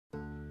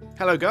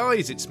Hello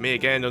guys, it's me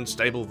again,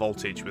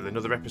 UnstableVoltage, with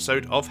another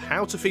episode of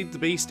How to Feed the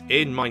Beast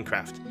in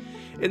Minecraft.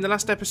 In the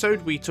last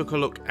episode we took a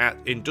look at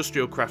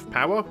industrial craft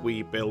power,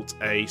 we built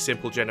a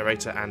simple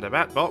generator and a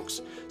bat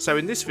box, so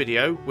in this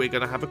video we're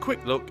going to have a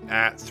quick look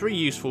at 3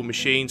 useful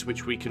machines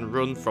which we can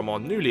run from our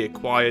newly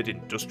acquired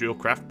industrial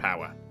craft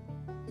power.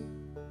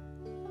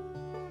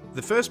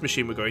 The first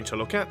machine we're going to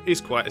look at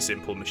is quite a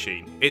simple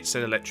machine. It's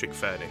an electric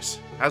furnace.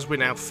 As we're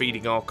now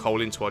feeding our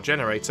coal into our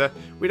generator,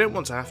 we don't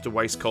want to have to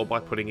waste coal by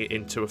putting it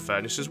into a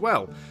furnace as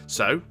well.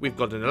 So we've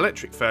got an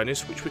electric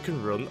furnace which we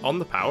can run on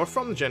the power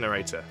from the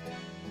generator.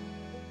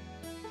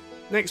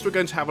 Next we're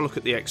going to have a look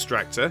at the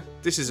extractor.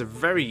 This is a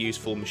very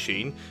useful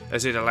machine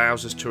as it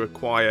allows us to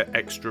acquire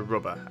extra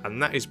rubber,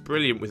 and that is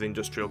brilliant with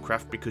industrial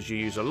craft because you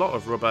use a lot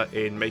of rubber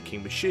in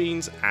making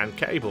machines and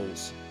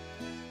cables.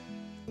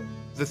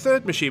 The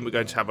third machine we're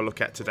going to have a look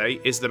at today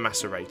is the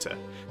macerator.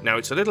 Now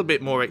it's a little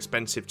bit more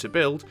expensive to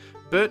build,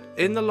 but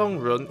in the long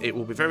run it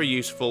will be very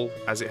useful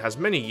as it has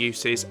many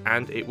uses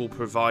and it will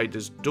provide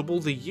us double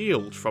the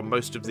yield from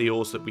most of the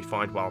ores that we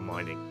find while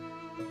mining.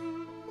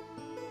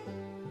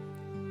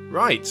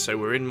 Right, so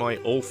we're in my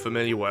all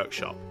familiar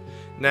workshop.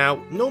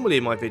 Now, normally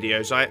in my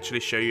videos I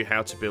actually show you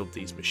how to build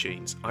these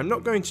machines. I'm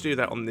not going to do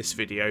that on this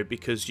video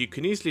because you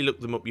can easily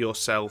look them up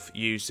yourself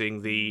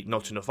using the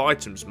Not Enough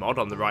Items mod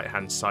on the right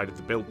hand side of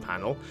the build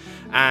panel,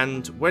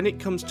 and when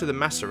it comes to the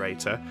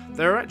macerator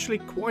there are actually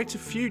quite a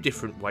few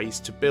different ways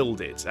to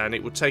build it, and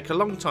it would take a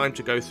long time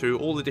to go through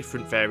all the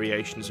different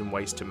variations and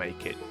ways to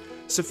make it.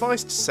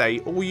 Suffice to say,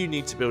 all you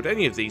need to build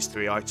any of these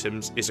 3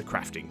 items is a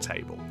crafting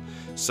table.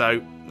 So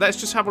let's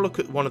just have a look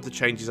at one of the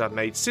changes I've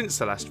made since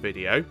the last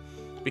video.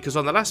 Because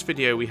on the last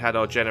video we had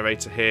our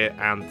generator here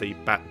and the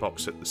bat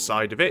box at the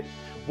side of it.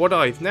 What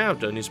I've now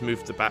done is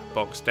moved the bat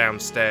box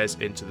downstairs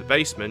into the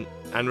basement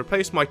and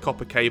replaced my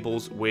copper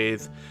cables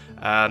with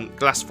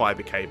glass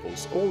fibre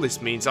cables. All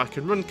this means I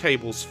can run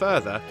cables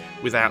further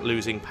without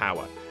losing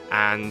power,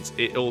 and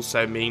it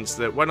also means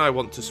that when I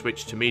want to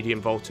switch to medium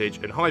voltage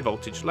and high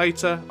voltage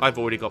later, I've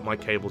already got my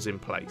cables in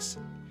place.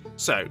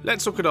 So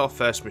let's look at our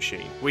first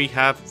machine. We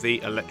have the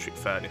electric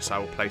furnace. I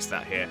will place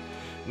that here.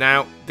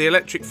 Now, the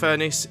electric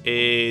furnace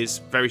is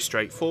very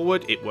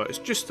straightforward. It works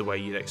just the way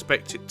you'd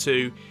expect it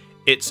to.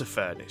 It's a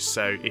furnace,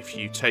 so if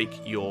you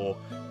take your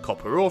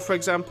copper ore, for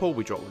example,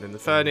 we drop one in the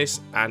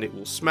furnace and it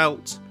will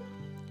smelt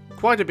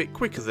quite a bit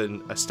quicker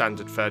than a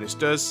standard furnace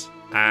does,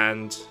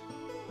 and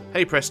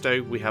hey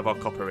presto, we have our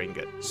copper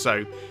ingot.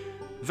 So,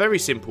 very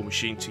simple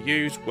machine to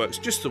use, works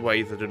just the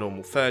way that a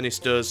normal furnace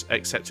does,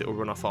 except it will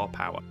run off our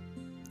power.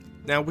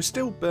 Now, we're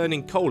still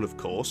burning coal of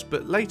course,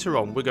 but later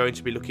on we're going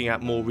to be looking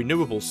at more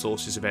renewable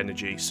sources of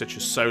energy such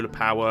as solar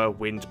power,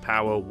 wind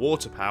power,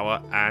 water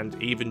power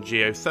and even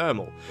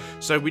geothermal.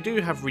 So we do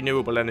have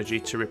renewable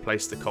energy to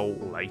replace the coal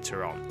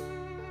later on.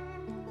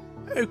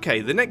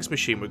 Okay, the next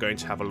machine we're going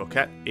to have a look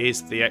at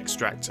is the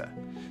extractor.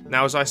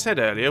 Now, as I said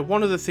earlier,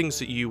 one of the things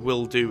that you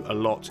will do a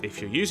lot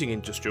if you're using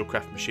industrial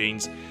craft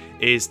machines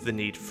is the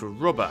need for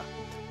rubber.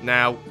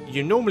 Now,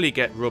 you normally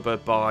get rubber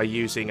by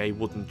using a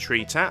wooden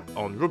tree tap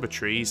on rubber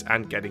trees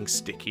and getting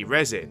sticky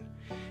resin.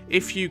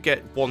 If you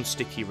get one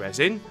sticky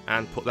resin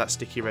and put that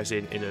sticky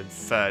resin in a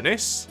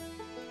furnace,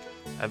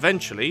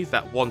 eventually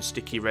that one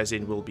sticky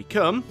resin will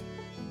become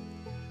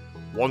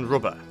 1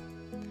 rubber.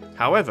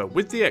 However,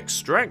 with the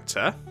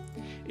extractor,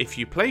 if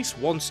you place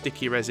 1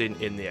 sticky resin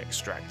in the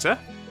extractor,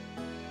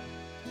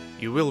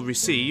 you will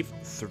receive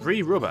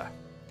 3 rubber.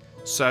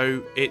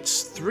 So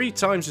it's 3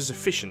 times as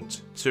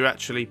efficient to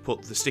actually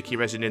put the sticky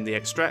resin in the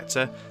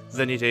extractor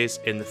than it is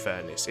in the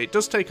furnace. It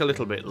does take a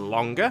little bit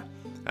longer,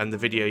 and the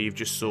video you've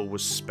just saw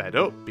was sped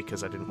up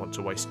because I didn't want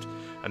to waste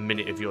a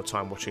minute of your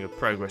time watching a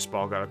progress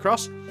bar go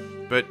across.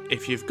 But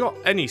if you've got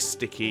any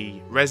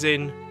sticky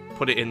resin,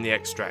 put it in the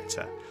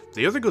extractor.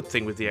 The other good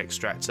thing with the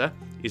extractor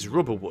is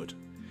rubber wood.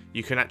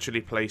 You can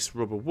actually place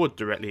rubber wood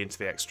directly into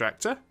the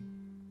extractor,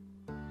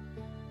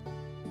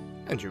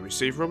 and you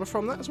receive rubber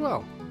from that as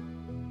well.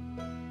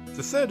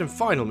 The third and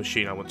final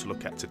machine I want to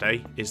look at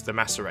today is the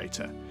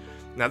macerator.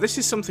 Now, this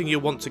is something you'll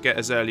want to get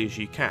as early as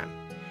you can.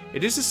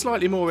 It is a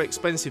slightly more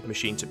expensive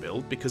machine to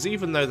build because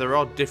even though there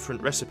are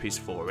different recipes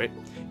for it,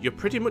 you're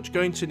pretty much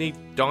going to need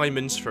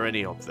diamonds for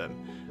any of them,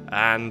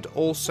 and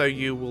also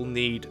you will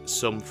need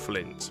some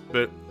flint,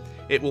 but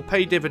it will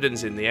pay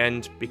dividends in the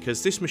end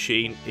because this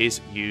machine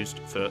is used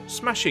for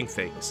smashing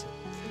things.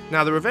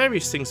 Now, there are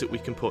various things that we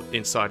can put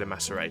inside a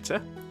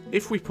macerator.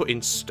 If we put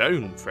in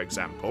stone, for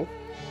example,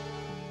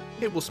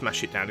 it will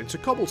smash it down into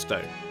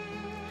cobblestone.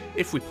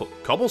 If we put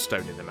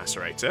cobblestone in the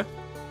macerator,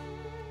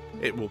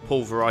 it will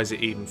pulverise it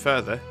even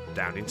further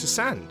down into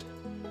sand.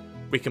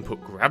 We can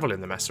put gravel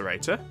in the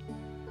macerator,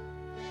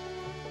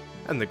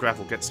 and the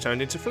gravel gets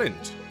turned into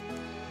flint.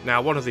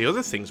 Now, one of the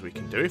other things we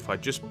can do, if I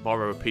just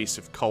borrow a piece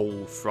of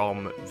coal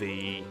from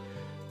the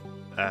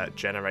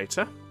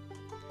generator,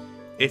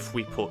 if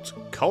we put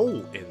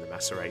coal in the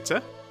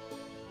macerator,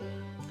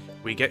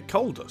 we get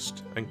coal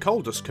dust, and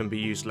coal dust can be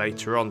used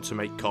later on to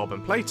make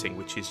carbon plating,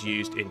 which is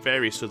used in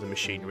various other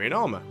machinery and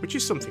armour, which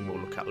is something we'll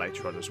look at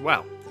later on as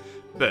well.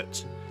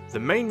 But the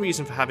main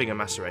reason for having a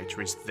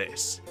macerator is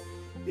this.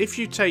 If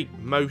you take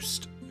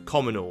most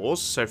common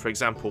ores, so for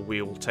example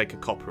we'll take a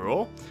copper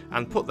ore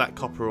and put that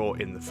copper ore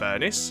in the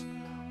furnace,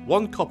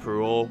 one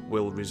copper ore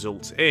will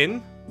result in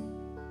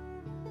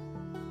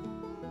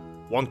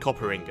one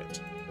copper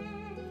ingot.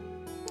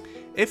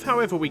 If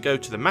however we go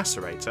to the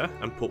macerator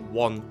and put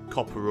one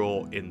copper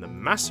ore in the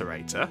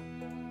macerator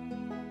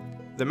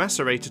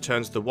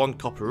turns the one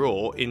copper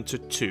ore into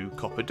 2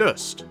 copper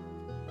dust.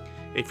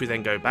 If we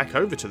then go back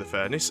over to the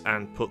furnace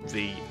and put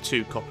the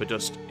 2 copper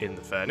dust in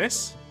the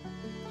furnace,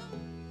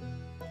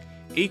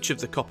 each of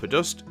the copper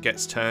dust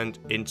gets turned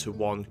into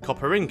 1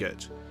 copper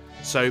ingot.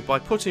 So by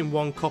putting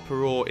 1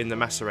 copper ore in the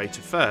macerator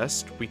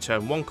first, we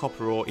turn 1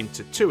 copper ore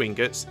into 2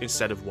 ingots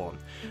instead of 1.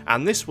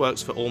 And this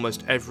works for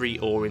almost every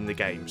ore in the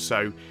game,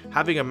 so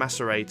having a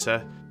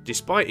macerator,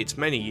 despite its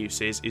many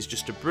uses, is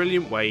just a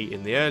brilliant way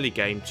in the early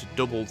game to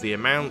double the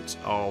amount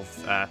of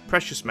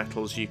precious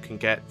metals you can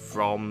get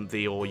from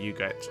the ore you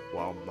get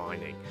while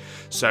mining.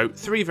 So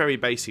 3 very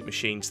basic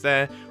machines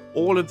there.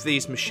 All of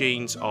these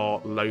machines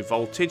are low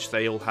voltage,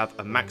 they all have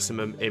a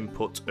maximum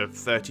input of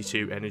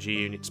 32 energy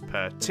units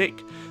per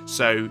tick,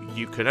 so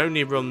you can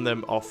only run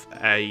them off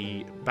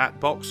a bat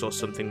box or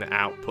something that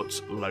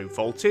outputs low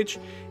voltage.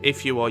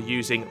 If you are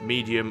using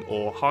medium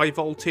or high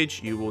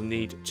voltage, you will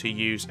need to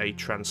use a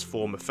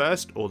transformer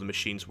first or the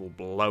machines will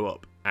blow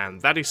up, and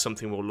that is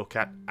something we'll look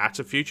at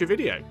a future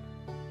video.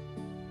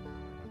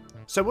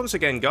 So once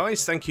again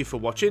guys, thank you for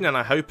watching, and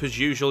I hope as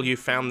usual you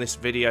found this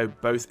video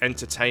both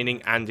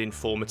entertaining and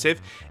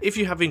informative. If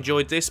you have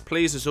enjoyed this,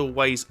 please as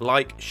always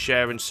like,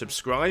 share and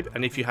subscribe,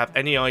 and if you have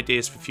any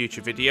ideas for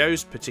future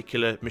videos,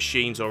 particular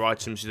machines or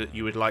items that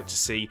you would like to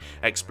see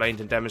explained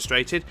and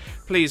demonstrated,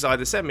 please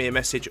either send me a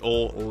message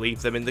or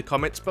leave them in the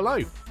comments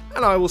below.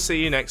 And I will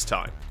see you next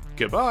time.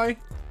 Goodbye!